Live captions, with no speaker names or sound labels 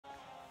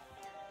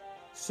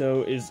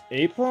So, is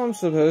Apom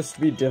supposed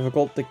to be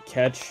difficult to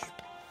catch?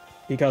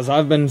 Because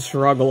I've been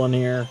struggling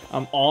here.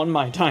 I'm on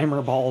my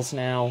timer balls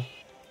now.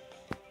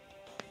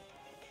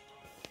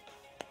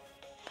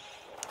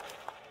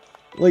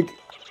 Like,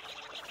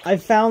 I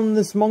found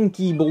this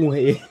monkey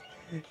boy.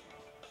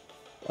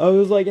 I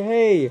was like,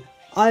 hey,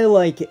 I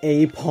like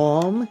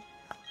Apom.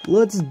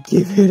 Let's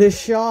give it a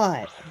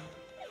shot.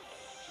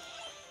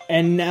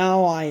 And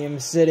now I am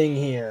sitting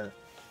here,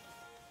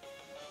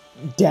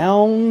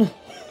 down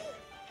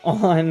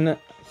on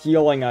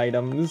healing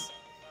items,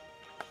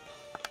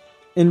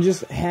 and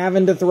just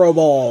having to throw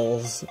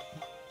balls.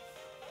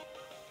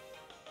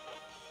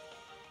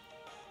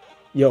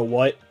 Yo,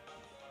 what?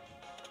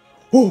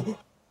 Oh!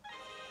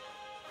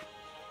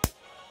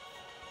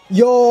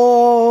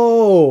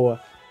 Yo!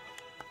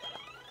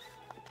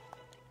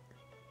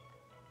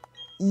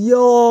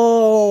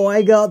 Yo!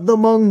 I got the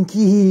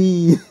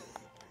monkey!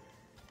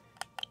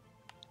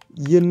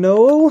 You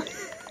know?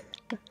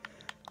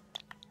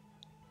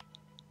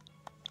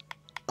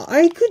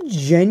 I could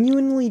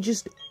genuinely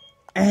just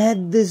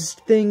add this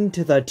thing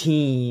to the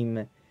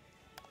team.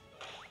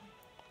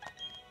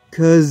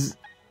 'Cause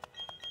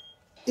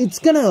it's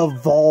gonna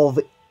evolve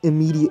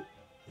immediate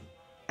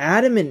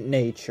adamant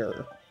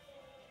nature.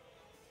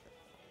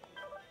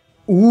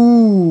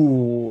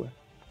 Ooh.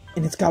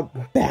 And it's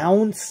got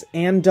bounce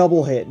and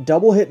double hit.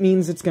 Double hit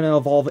means it's gonna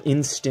evolve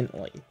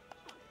instantly.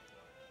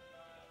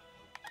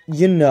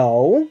 You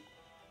know?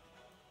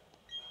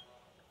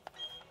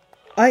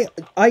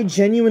 I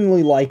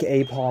genuinely like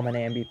Apom and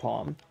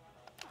Ambipom.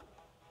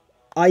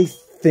 I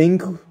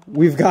think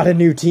we've got a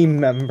new team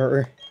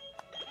member.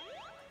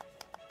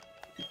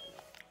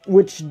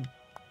 Which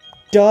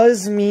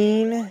does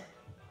mean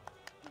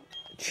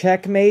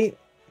Checkmate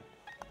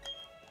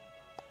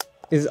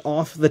is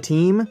off the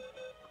team.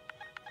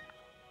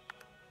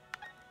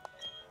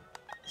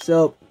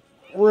 So,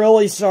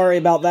 really sorry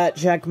about that,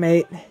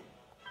 Checkmate.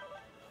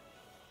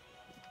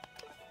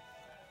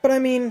 But I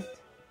mean,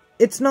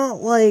 it's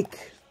not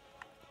like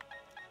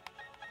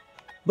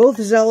both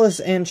Zealous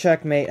and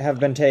Checkmate have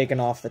been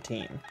taken off the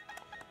team.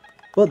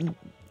 But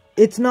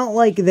it's not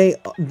like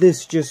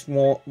this just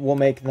will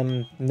make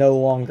them no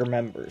longer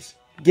members.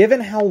 Given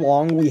how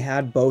long we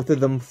had both of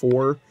them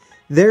for,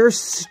 they're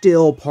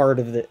still part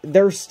of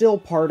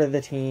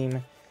the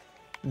team.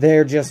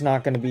 They're just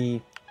not going to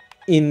be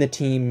in the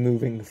team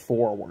moving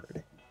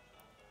forward.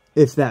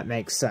 If that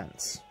makes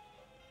sense.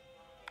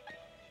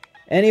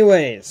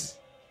 Anyways,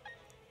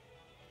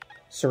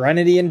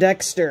 Serenity and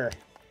Dexter.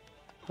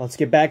 Let's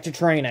get back to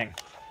training.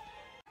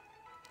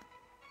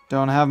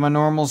 Don't have my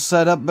normal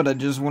setup, but I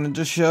just wanted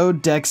to show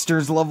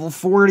Dexter's level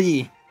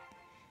 40.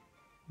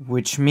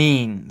 Which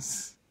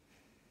means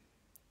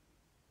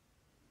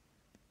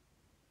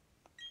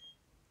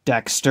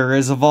Dexter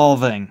is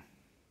evolving.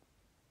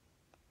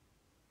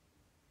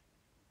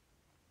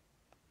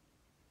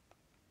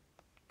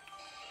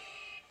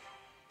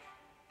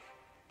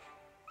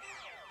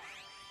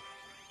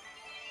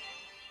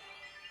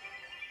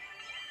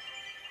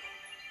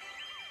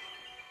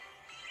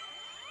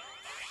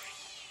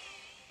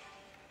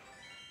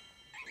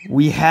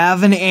 We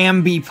have an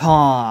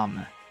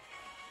Ambipom.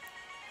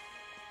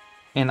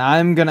 And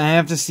I'm gonna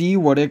have to see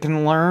what it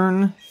can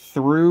learn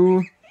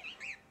through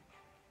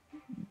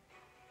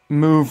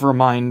Move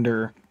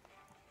Reminder.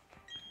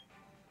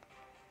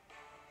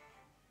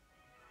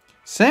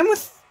 Same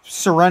with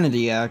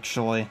Serenity,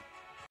 actually.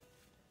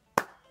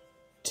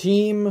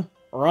 Team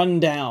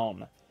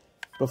Rundown.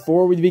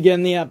 Before we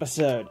begin the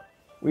episode,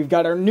 we've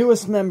got our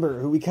newest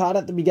member, who we caught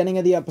at the beginning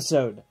of the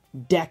episode,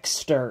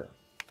 Dexter.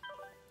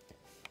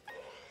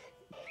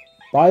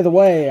 By the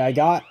way, I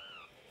got...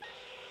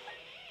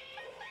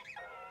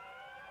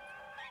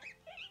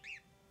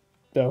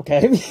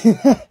 Okay.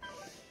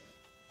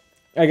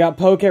 I got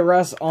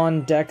Pokerus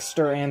on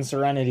Dexter and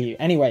Serenity.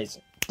 Anyways,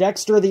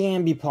 Dexter the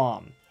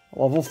Ambipom,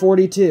 level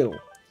 42.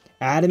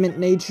 Adamant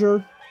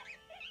Nature.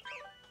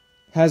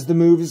 Has the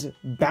moves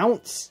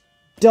Bounce,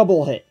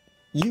 Double Hit,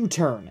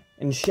 U-Turn,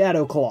 and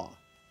Shadow Claw.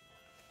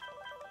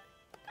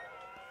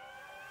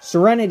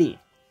 Serenity,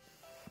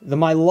 the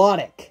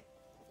Milotic.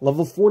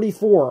 Level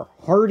 44,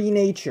 Hardy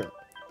Nature.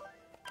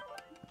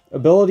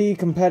 Ability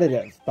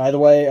Competitive. By the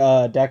way,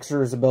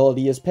 Dexter's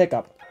ability is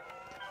Pickup.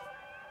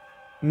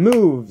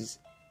 Moves.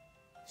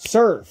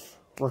 Surf,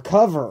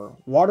 Recover,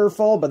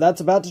 Waterfall, but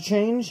that's about to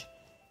change.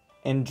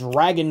 And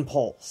Dragon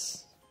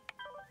Pulse.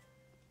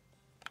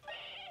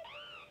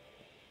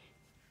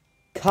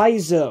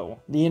 Kaizo,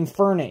 the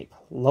Infernape.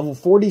 Level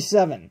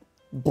 47,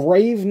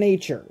 Brave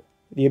Nature.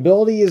 The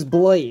ability is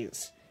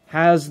Blaze.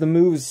 Has the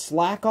moves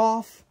Slack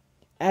Off,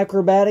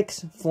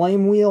 Acrobatics,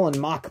 Flame Wheel, and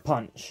Mach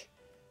Punch.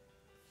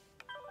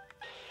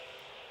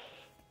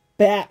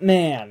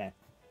 Batman,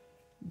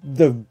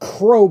 the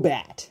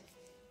Crobat.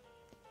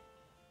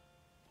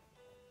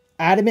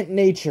 Adamant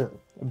Nature,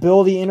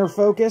 ability Inner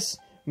Focus,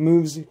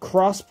 moves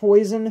Cross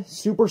Poison,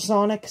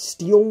 Supersonic,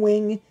 Steel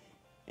Wing,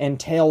 and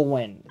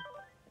Tailwind.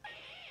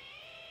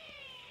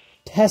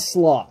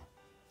 Tesla,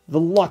 the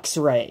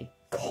Luxray,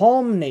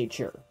 Calm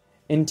Nature,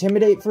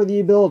 Intimidate for the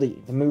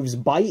ability. The moves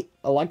Bite,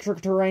 Electric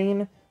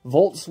Terrain,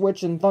 Volt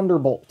Switch, and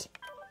Thunderbolt.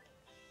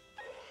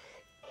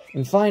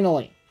 And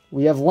finally,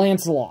 we have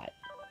Lancelot.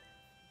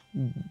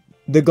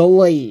 The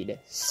Gallade.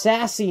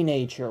 Sassy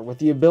nature with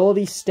the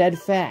ability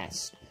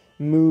Steadfast.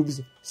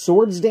 Moves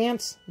Swords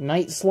Dance,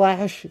 Night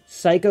Slash,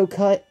 Psycho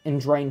Cut, and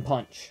Drain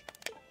Punch.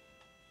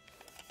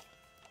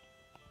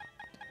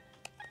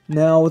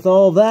 Now, with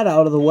all that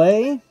out of the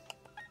way,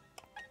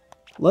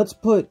 let's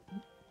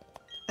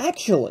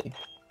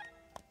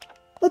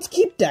let's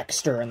keep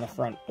Dexter in the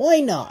front. Why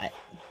not?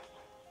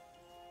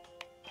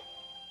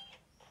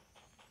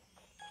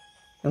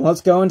 And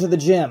let's go into the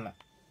gym.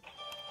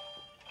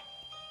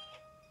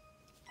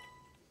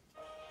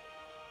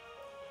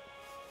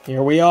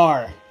 Here we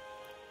are.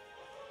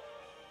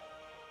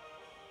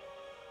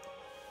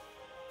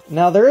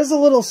 Now, there is a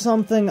little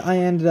something I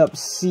ended up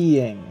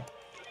seeing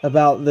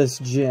about this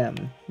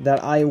gym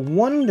that I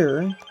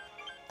wonder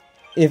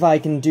if I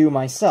can do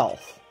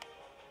myself.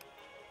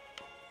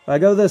 If I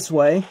go this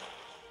way...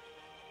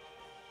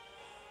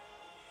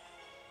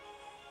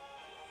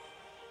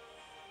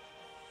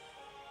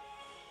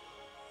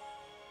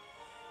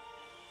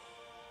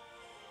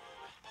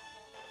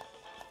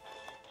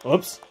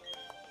 Oops.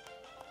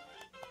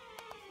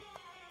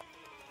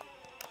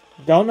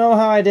 Don't know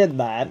how I did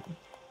that.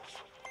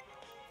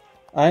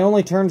 I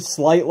only turned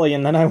slightly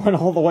and then I went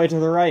all the way to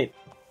the right.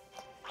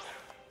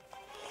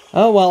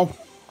 Oh well.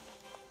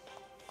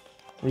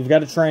 We've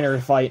got a trainer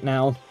to fight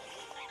now.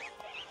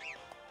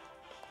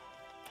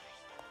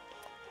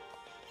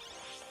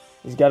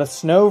 He's got a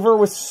Snover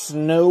with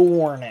Snow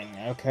Warning,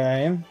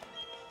 okay.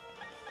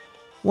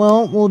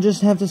 Well, we'll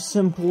just have to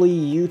simply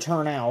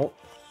U-turn out.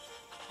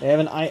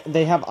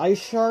 They have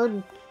Ice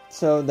Shard,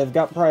 so they've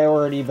got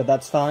priority, but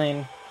that's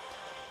fine.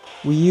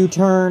 We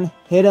U-turn,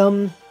 hit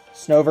him,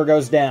 Snover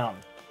goes down.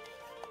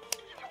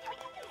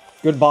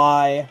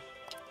 Goodbye.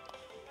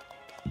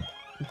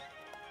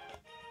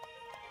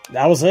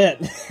 That was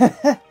it.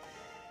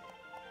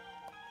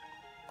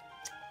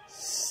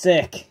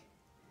 Sick.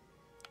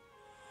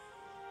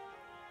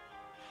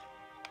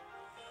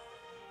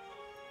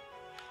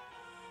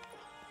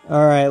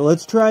 Alright,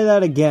 let's try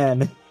that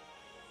again.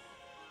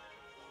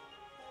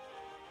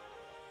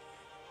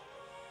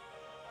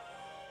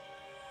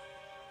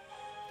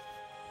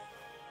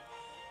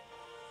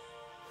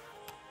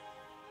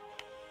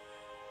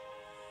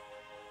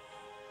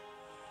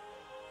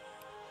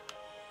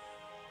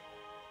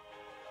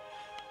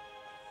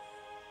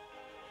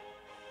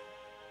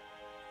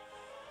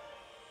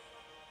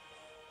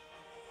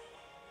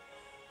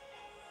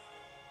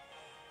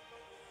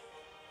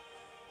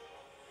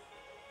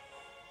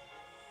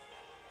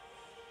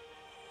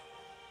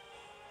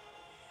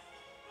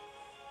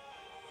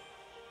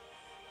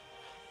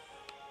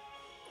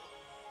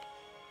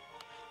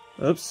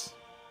 Oops.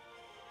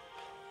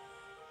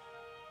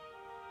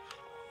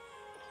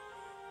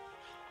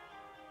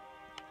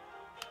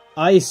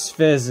 Ice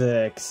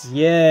physics.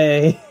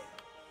 Yay.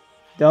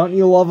 Don't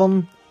you love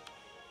them?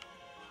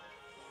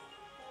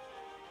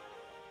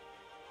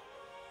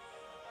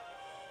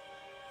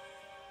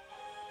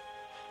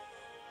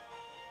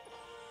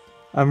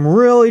 I'm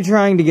really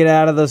trying to get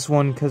out of this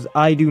one because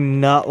I do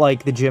not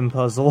like the gym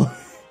puzzle.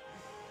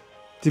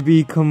 To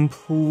be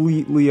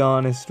completely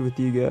honest with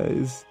you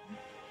guys.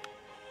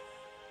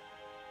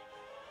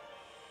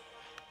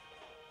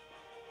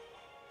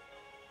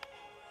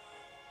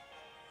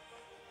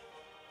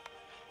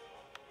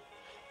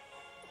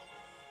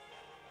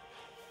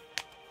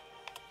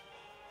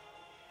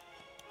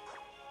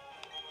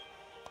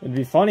 It'd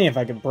be funny if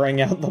I could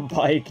bring out the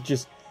bike,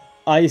 just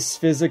ice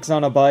physics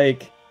on a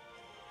bike.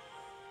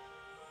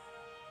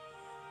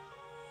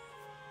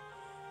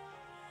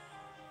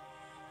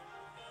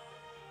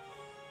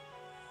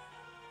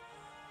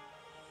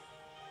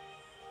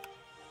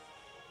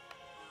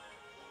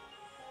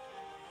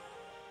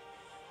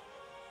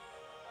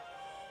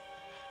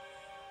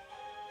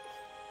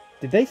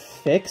 Did they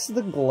fix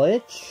the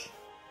glitch?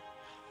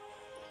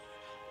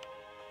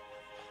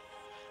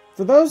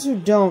 For those who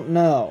don't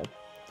know,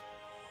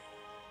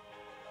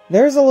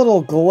 there's a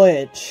little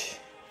glitch,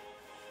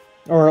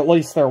 or at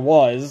least there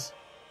was,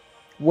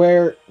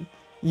 where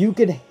you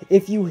could,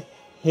 if you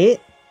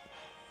hit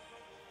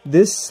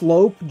this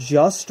slope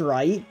just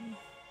right,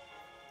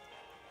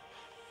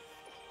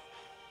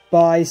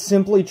 by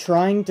simply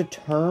trying to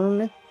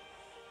turn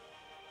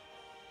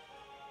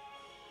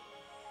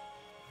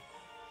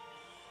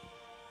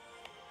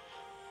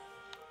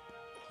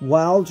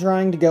while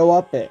trying to go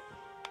up it,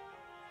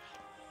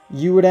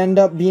 you would end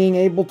up being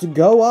able to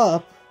go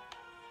up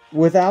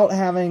without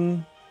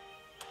having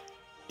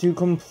to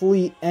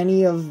complete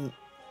any of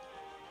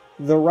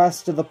the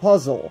rest of the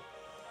puzzle.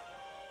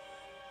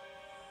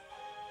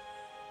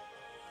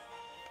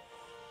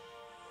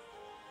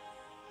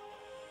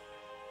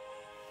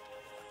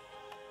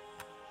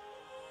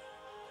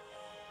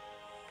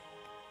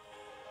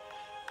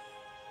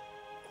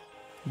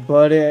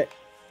 But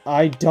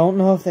I don't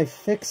know if they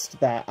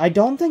fixed that. I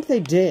don't think they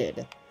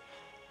did.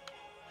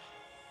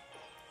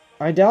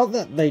 I doubt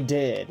that they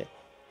did.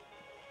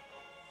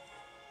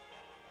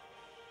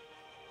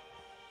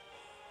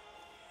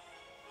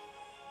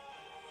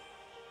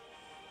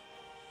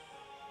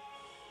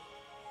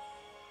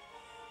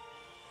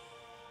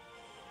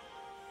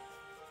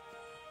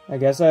 I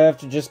guess I have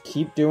to just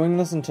keep doing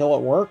this until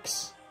it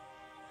works.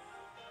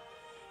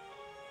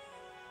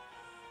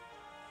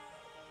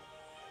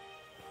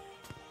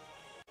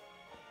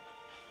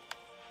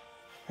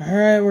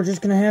 Alright, we're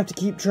just gonna have to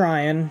keep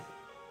trying.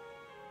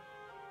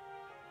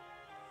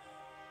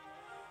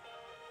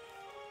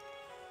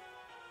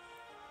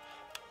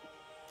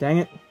 Dang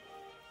it.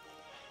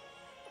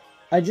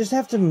 I just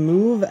have to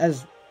move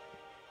as...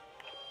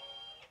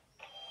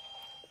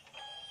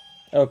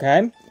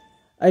 Okay.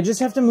 I just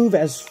have to move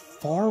as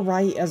far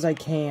right as I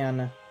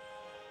can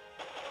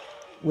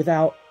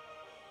without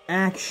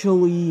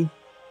actually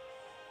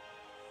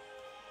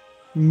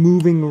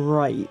moving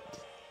right.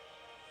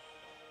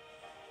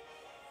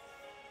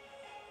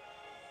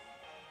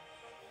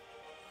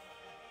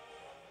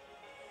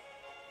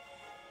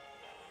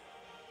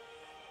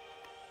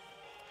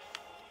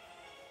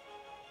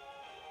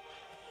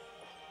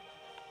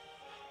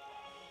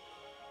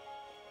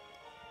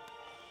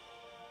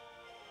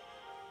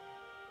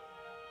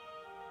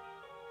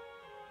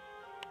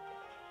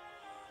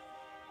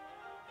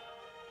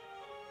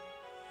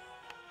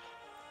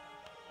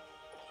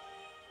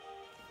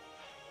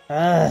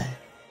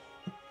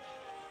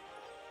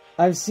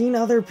 I've seen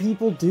other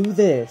people do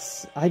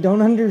this. I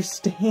don't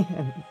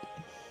understand.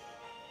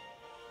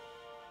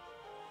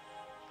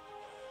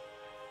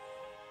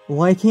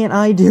 Why can't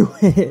I do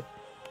it?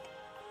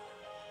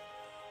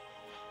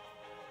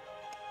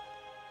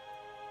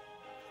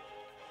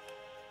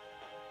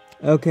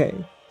 Okay,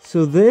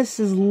 so this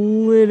is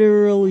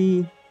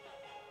literally...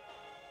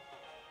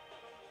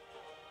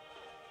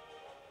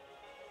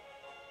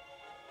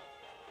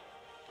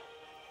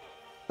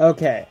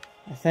 Okay,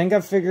 I think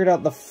I've figured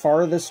out the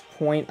farthest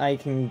point I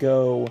can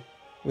go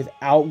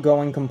without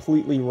going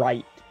completely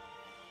right.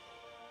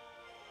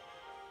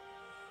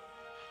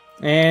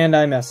 And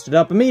I messed it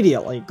up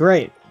immediately.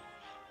 Great.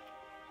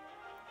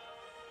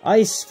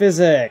 Ice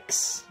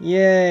physics!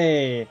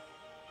 Yay!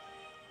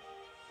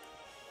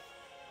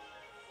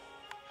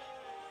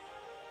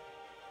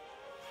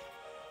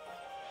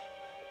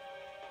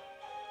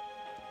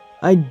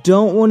 I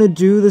don't want to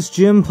do this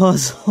gym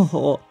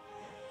puzzle.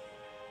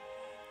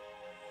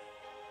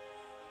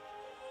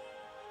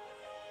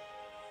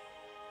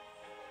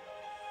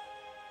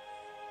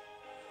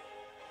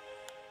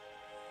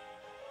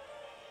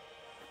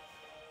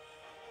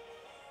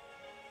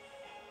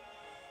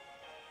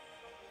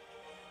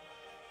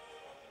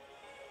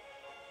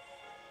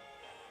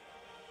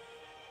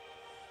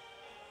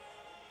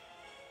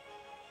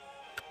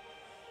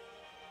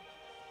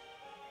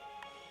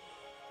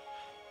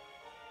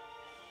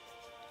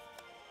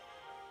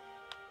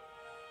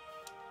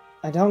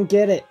 I don't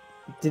get it.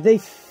 Did they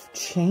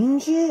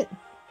change it?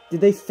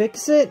 Did they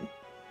fix it?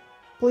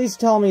 Please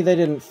tell me they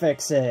didn't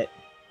fix it.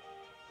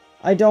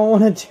 I don't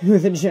want to do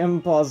the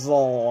gym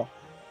puzzle.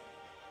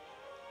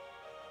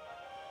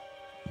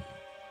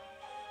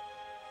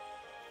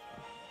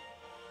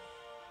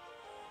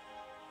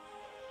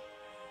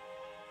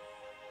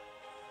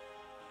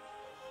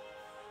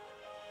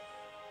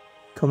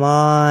 Come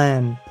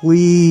on,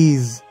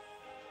 please.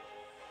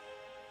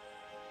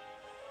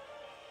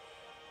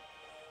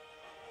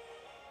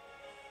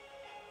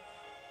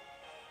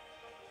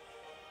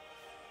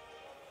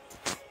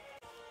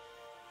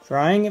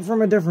 Trying it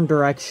from a different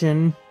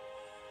direction.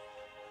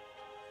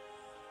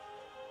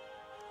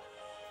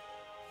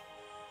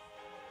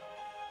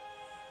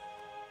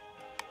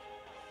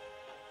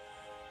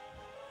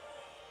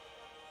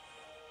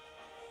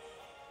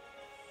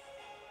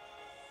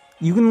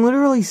 You can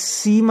literally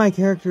see my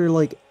character,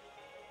 like,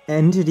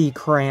 entity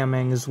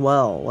cramming as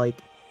well. Like,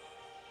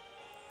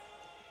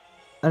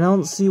 I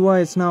don't see why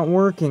it's not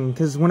working,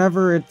 because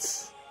whenever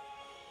it's...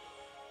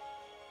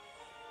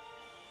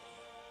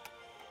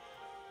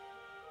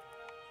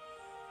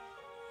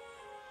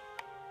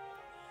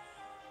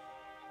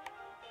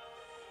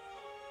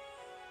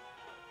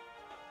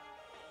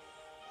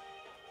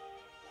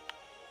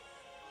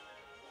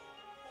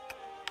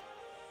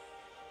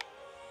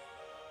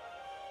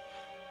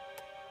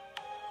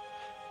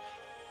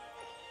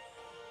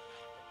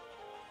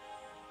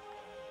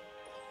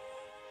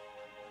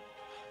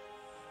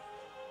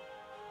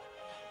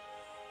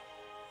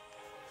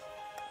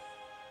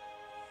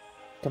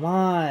 Come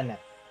on!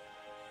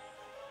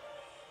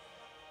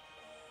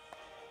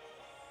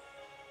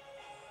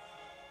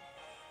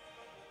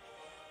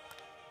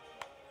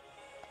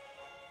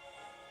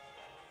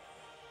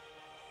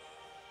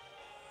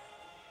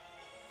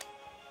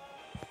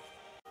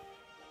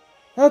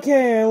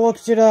 Okay, I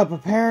looked it up.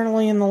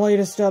 Apparently in the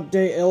latest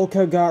update,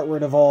 Ilka got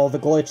rid of all the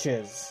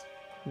glitches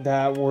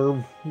that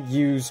were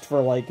used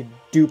for, like,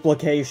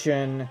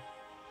 duplication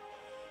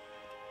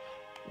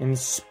and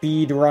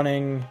speed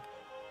running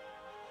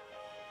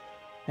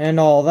and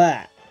all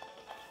that.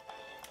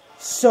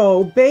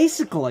 So,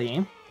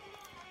 basically,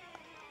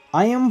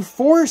 I am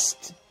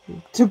forced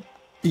to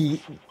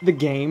beat the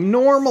game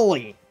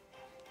normally.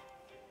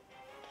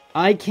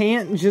 I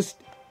can't just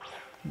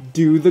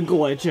do the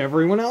glitch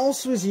everyone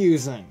else was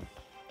using.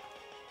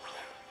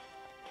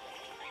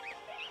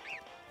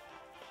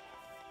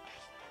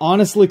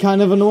 honestly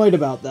kind of annoyed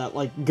about that.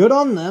 Like, good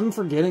on them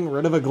for getting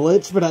rid of a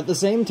glitch, but at the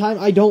same time,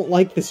 I don't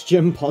like this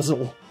gym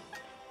puzzle.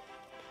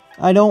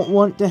 I don't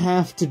want to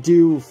have to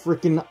do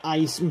frickin'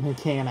 ice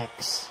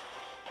mechanics.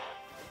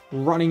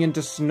 Running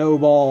into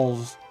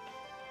snowballs.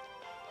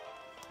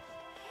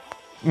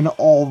 And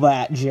all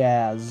that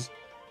jazz.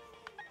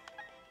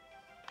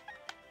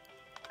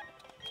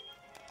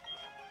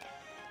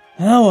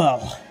 Oh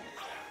well.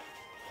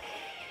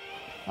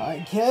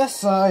 I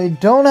guess I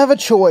don't have a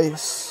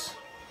choice.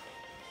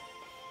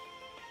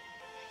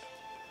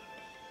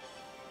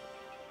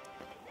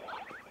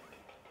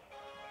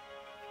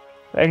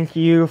 Thank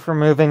you for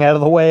moving out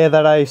of the way of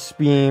that ice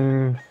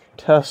beam,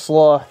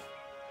 Tesla.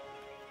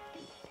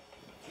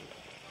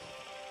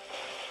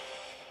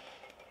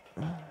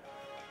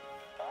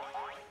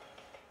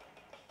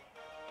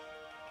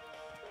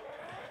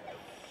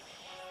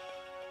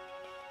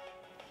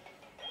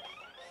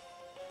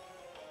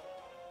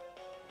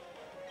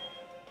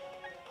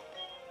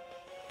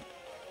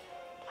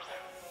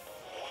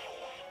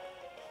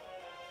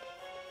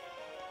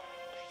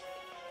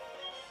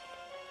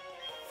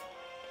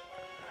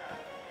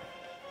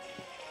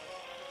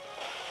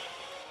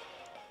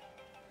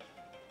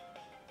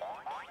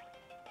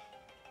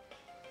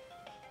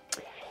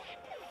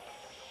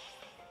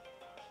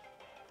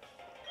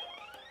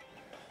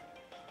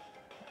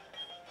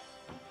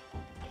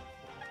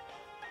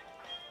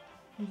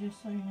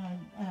 Just so you know,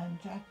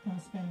 Jack's going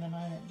to spend the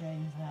night at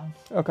James' house.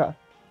 Okay.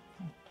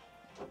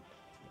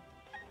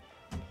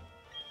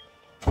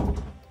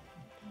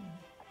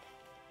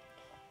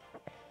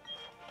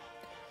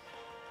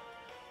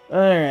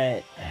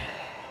 Alright.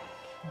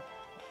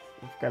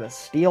 We've got a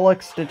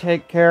Steelix to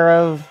take care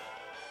of.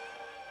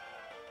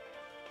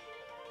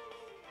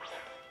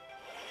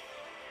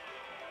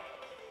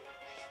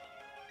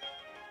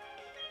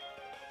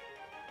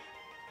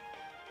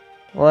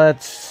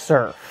 Let's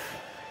surf.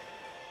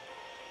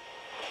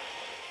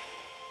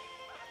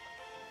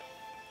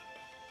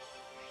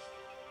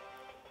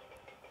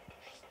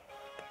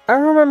 I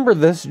remember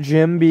this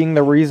gym being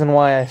the reason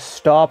why I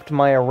stopped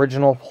my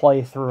original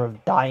playthrough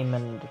of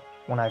Diamond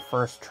when I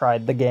first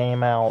tried the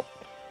game out.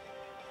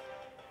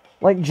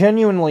 Like,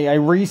 genuinely, I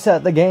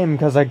reset the game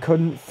because I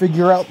couldn't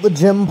figure out the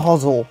gym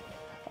puzzle.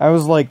 I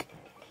was like,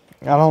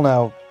 I don't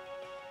know,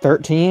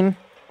 13?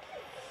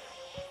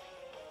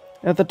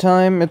 At the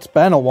time. It's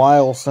been a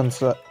while since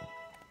that.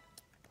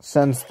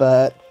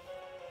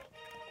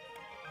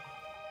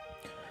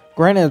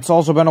 Granted, it's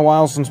also been a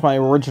while since my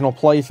original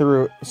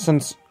playthrough,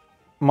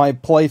 my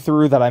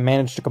playthrough that I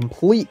managed to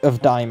complete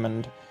of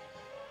Diamond.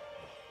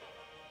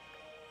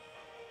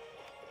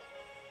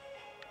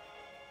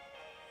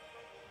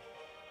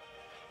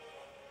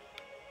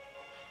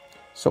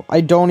 So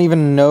I don't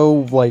even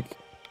know, like,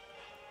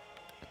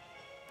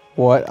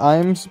 what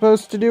I'm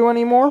supposed to do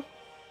anymore.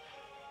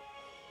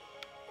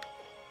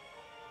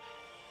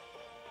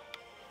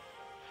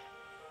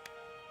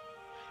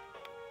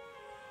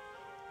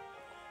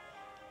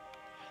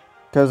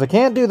 Because I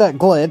can't do that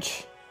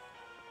glitch.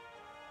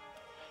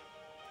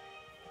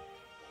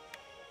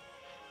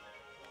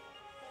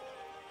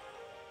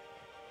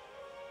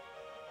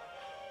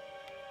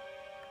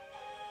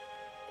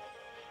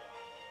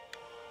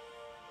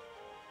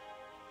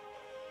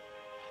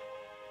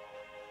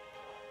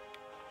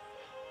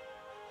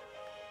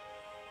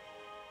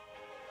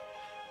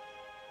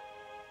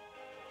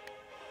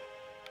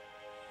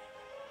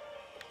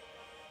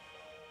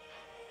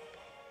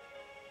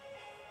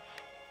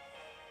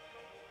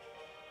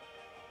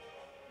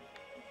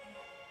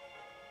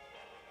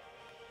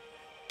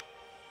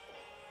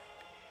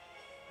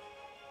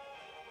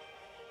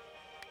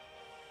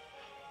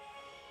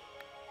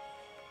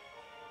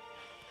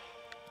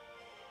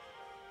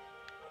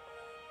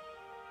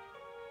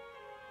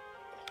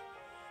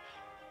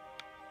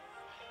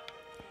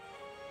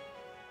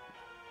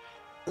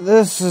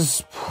 This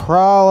is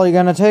probably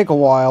gonna take a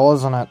while,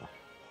 isn't it?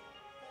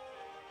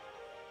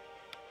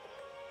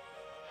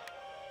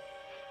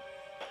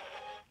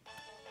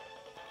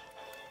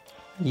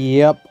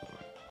 Yep.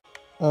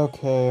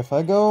 Okay, if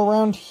I go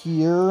around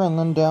here and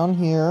then down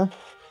here...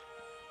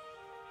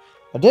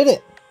 I did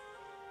it!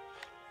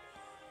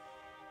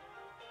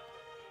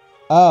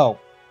 Oh.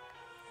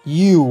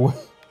 You.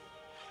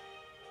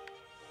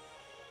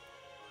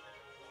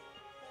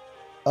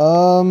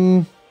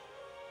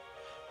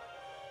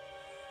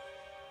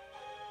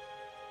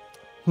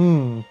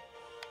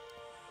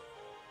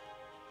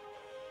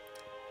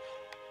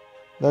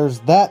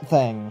 There's that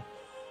thing.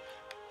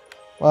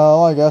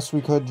 Well, I guess we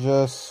could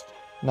just...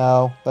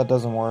 No, that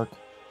doesn't work.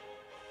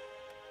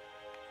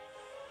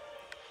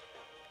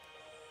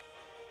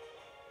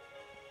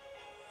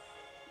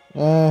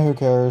 Who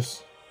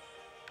cares?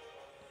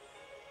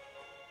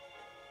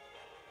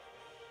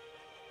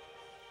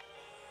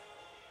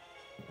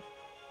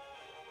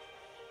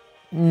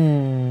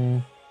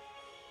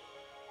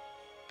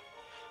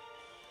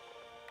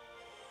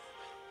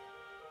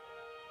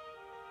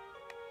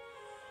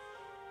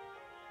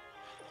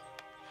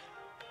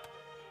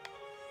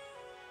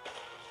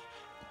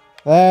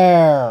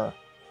 There.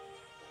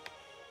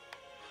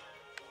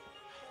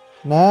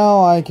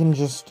 Now I can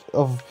just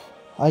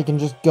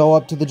go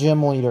up to the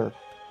gym leader.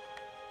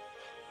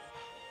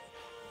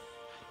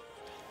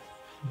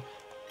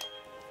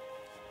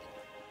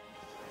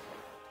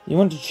 You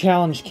want to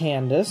challenge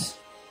Candace?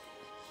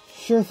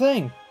 Sure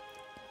thing.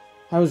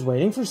 I was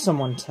waiting for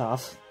someone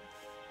tough.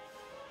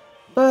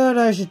 But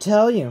I should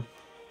tell you,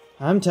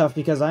 I'm tough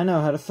because I know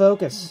how to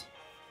focus.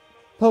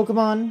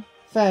 Pokemon,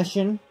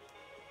 fashion,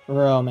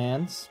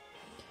 romance.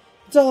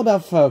 It's all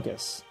about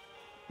focus.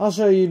 I'll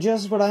show you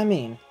just what I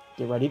mean.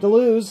 Get ready to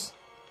lose.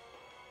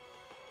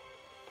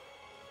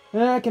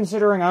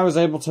 Considering I was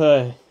able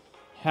to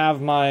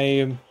have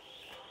my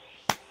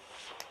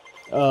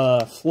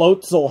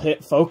Floatzel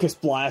hit Focus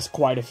Blast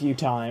quite a few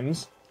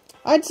times,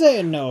 I'd say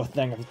I know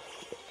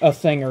a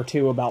thing or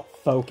two about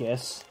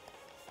focus.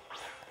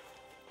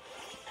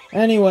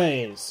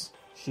 Anyways,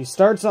 she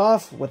starts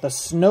off with a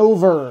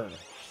Snover,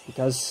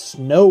 because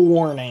snow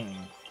warning.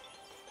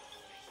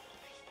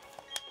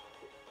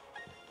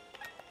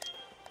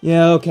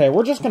 Yeah, okay,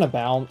 we're just gonna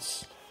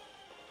bounce.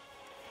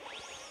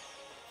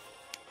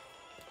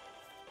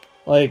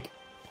 Like,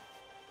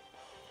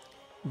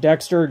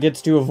 Dexter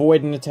gets to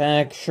avoid an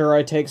attack. Sure,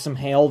 I take some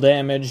hail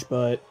damage,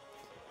 but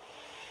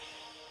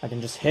I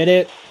can just hit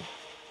it,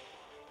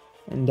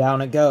 and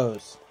down it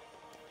goes.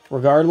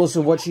 Regardless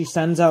of what she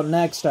sends out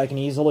next, I can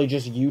easily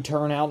just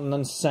U-turn out and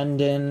then send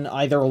in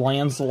either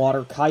Lancelot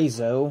or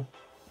Kaizo.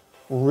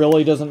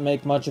 Really doesn't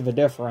make much of a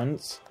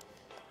difference.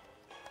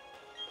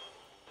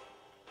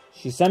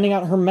 She's sending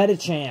out her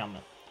Medicham.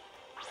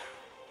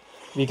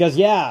 Because,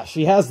 yeah,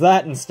 she has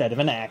that instead of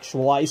an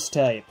actual ice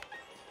type.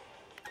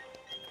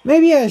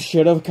 Maybe I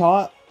should have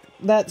caught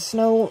that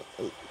snow...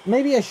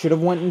 Maybe I should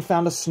have went and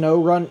found a snow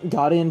run,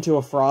 got into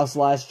a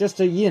Frostlash, just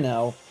to, you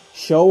know,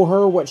 show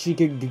her what she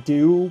could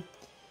do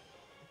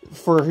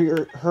for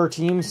her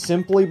team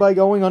simply by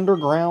going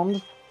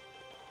underground.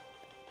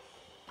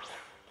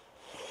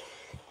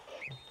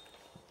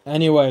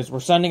 Anyways, we're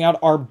sending out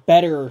our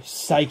better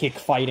psychic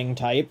fighting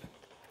type.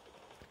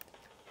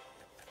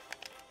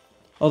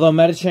 Although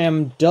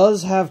Medicham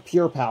does have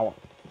pure power.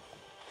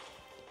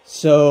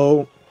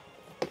 So,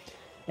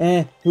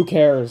 who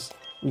cares?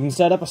 We can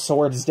set up a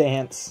Swords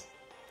Dance.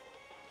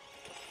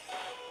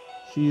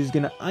 She's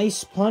gonna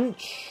Ice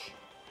Punch.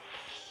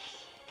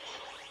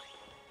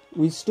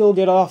 We still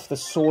get off the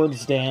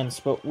Swords Dance,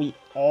 but we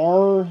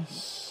are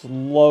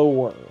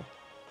slower.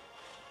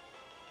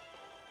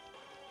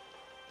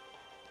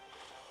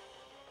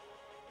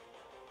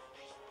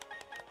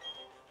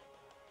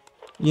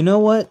 You know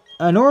what?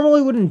 I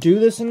normally wouldn't do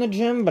this in the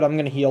gym, but I'm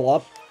gonna heal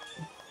up.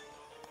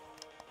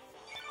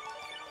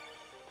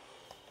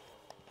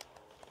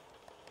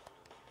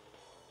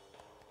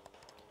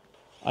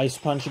 Ice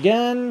Punch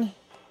again.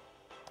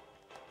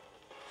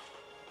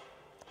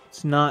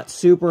 It's not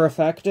super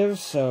effective,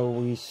 so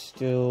we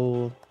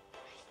still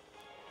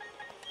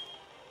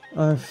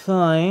are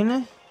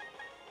fine.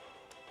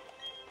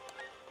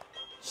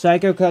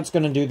 Psycho Cut's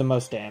gonna do the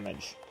most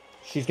damage.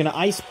 She's gonna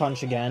Ice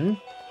Punch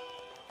again.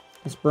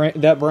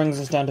 That brings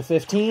us down to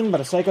 15,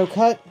 but a Psycho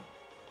Cut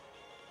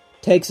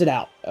takes it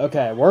out.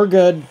 Okay, we're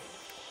good.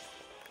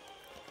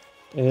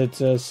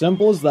 It's as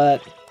simple as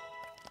that.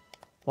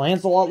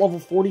 Lancelot level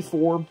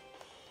 44.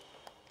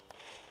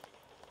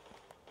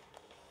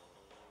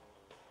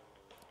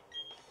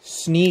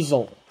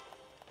 Sneasel.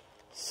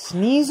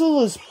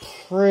 Sneasel is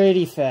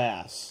pretty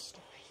fast.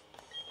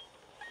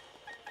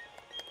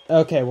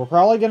 Okay, we're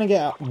probably gonna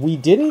get out. We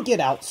didn't get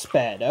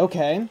outsped.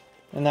 Okay,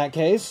 in that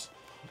case.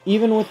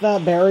 Even with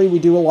that berry, we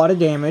do a lot of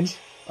damage.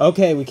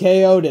 Okay, we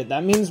KO'd it.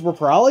 That means we're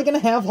probably gonna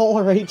have all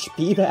our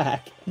HP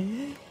back.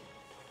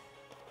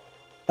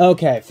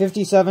 Okay,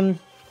 57.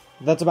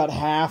 That's about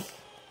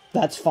half.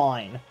 That's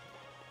fine.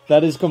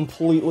 That is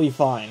completely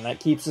fine.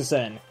 That keeps us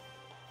in.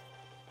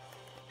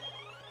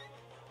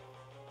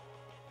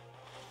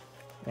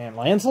 Man,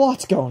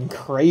 Lancelot's going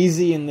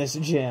crazy in this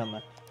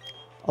gym.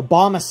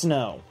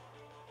 Abomasnow.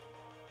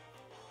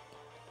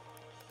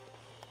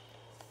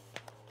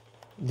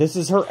 This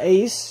is her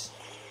ace,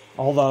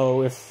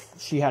 although if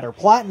she had her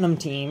platinum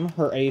team,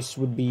 her ace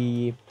would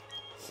be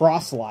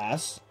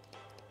Frostlass.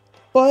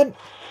 But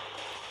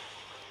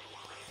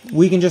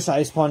we can just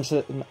Ice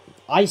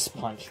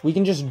Punch. We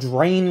can just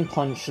Drain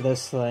Punch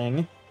this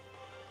thing,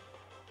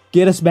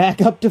 get us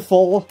back up to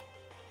full,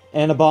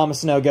 and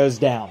Abomasnow goes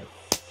down.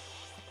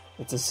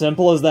 It's as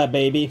simple as that,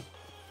 baby.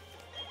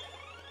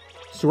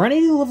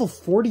 Serenity level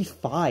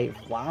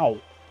 45.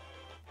 Wow.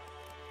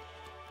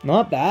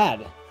 Not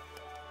bad.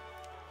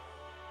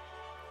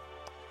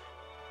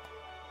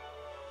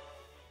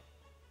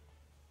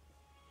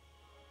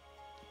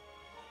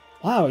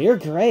 Wow, you're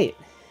great.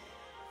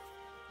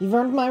 You've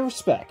earned my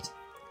respect.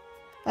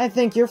 I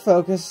think your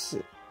focus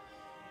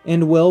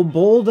and will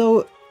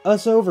bowled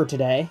us over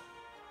today.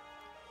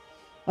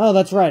 Oh,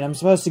 that's right, I'm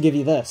supposed to give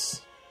you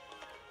this.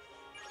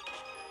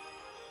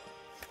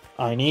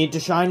 I need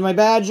to shine my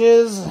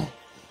badges.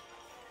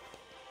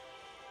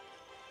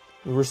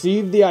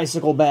 Receive the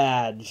Icicle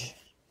Badge.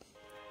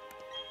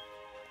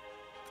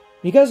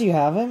 Because you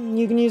have it,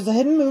 you can use the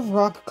hidden move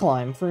Rock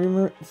Climb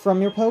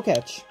from your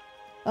Poketch.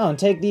 Oh, and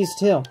take these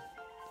too.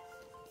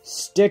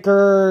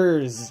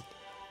 Stickers!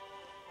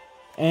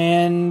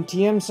 And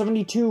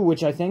TM72,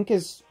 which I think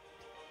is...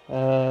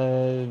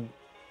 Oh,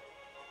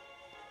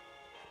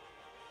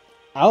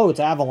 it's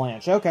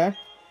Avalanche. Okay.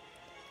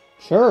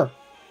 Sure.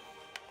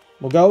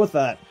 We'll go with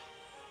that.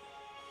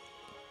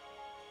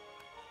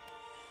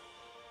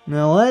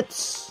 Now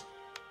let's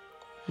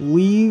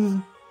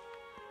leave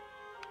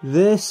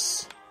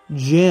this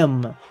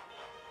gym.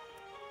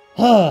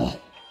 And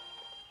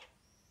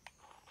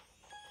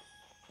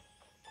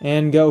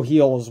go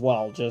heal as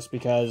well, just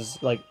because,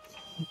 like,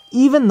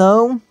 even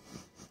though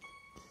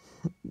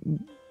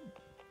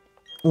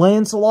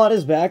Lancelot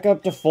is back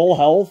up to full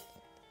health,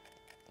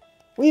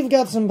 we've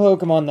got some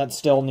Pokemon that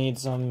still need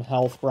some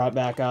health brought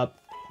back up.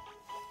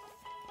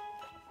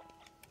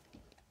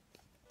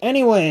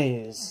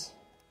 Anyways,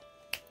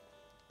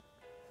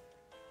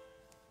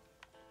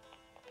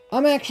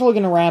 I'm actually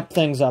going to wrap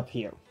things up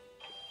here.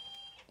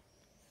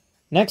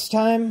 Next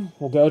time,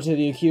 we'll go to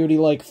the Acuity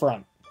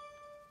Lakefront.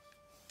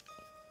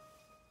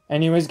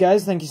 Anyways,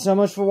 guys, thank you so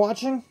much for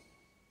watching.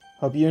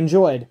 Hope you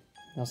enjoyed.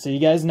 I'll see you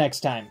guys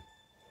next time.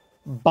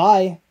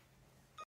 Bye!